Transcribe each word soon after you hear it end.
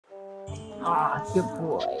Ah, good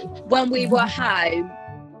boy. When we were home,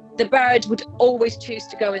 the bird would always choose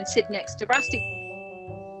to go and sit next to Rusty.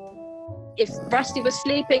 If Rusty was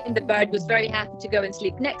sleeping, the bird was very happy to go and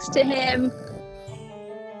sleep next to him.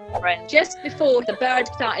 And just before the bird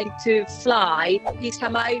started to fly, he'd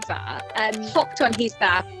come over and hopped on his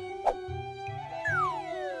back.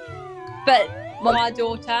 But when our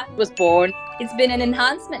daughter Was born. it's been an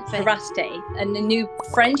enhancement for Rusty and a new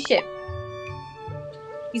friendship.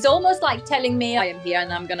 He's almost like telling me I am here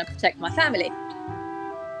and I'm going to protect my family.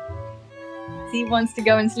 He wants to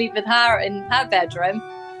go and sleep with her in her bedroom.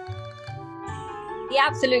 He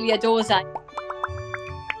absolutely adores her.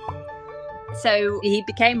 So he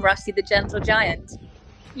became Rusty the gentle giant.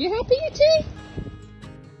 You happy, you two?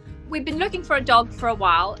 We've been looking for a dog for a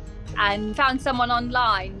while and found someone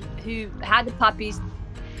online who had the puppies.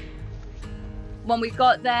 When we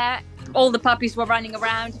got there, all the puppies were running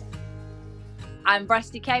around and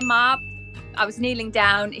Rusty came up. I was kneeling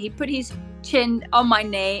down. He put his chin on my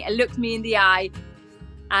knee and looked me in the eye,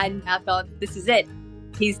 and I thought, this is it.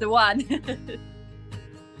 He's the one.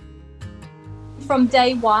 From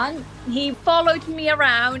day one, he followed me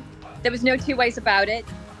around. There was no two ways about it.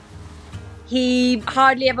 He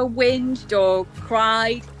hardly ever whinged or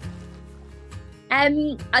cried.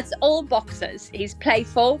 As all boxers, he's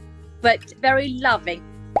playful, but very loving.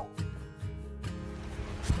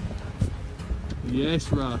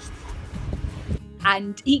 Yes, Rust.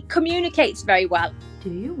 And he communicates very well. Do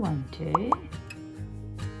you want to?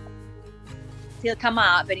 He'll come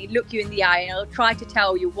up and he'll look you in the eye and he'll try to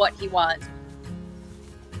tell you what he wants.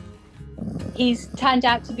 He's turned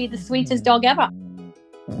out to be the sweetest dog ever.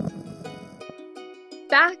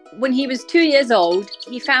 Back when he was 2 years old,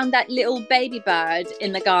 he found that little baby bird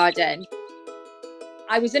in the garden.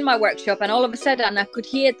 I was in my workshop and all of a sudden I could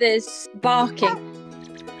hear this barking.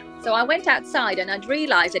 So I went outside and I'd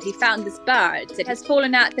realised that he found this bird that has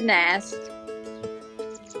fallen out the nest.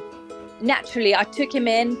 Naturally, I took him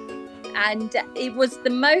in and it was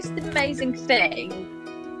the most amazing thing.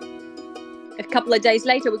 A couple of days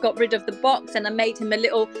later, we got rid of the box and I made him a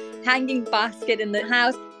little hanging basket in the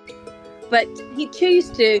house. But he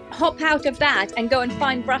chose to hop out of that and go and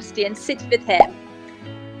find Rusty and sit with him.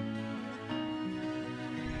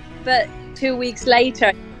 But 2 weeks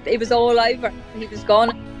later, it was all over. He was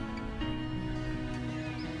gone.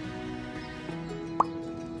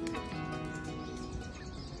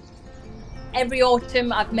 Every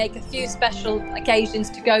autumn, I make a few special occasions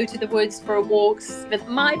to go to the woods for walks with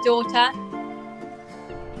my daughter.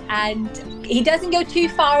 And he doesn't go too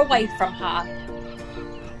far away from her.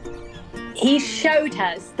 He showed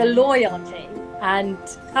us the loyalty and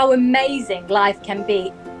how amazing life can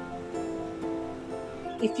be.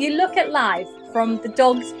 If you look at life from the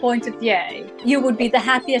dog's point of view, you would be the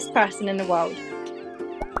happiest person in the world.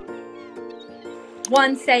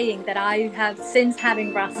 One saying that I have since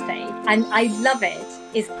having Rusty, and I love it,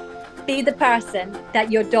 is be the person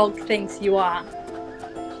that your dog thinks you are.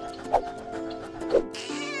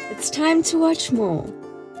 It's time to watch more.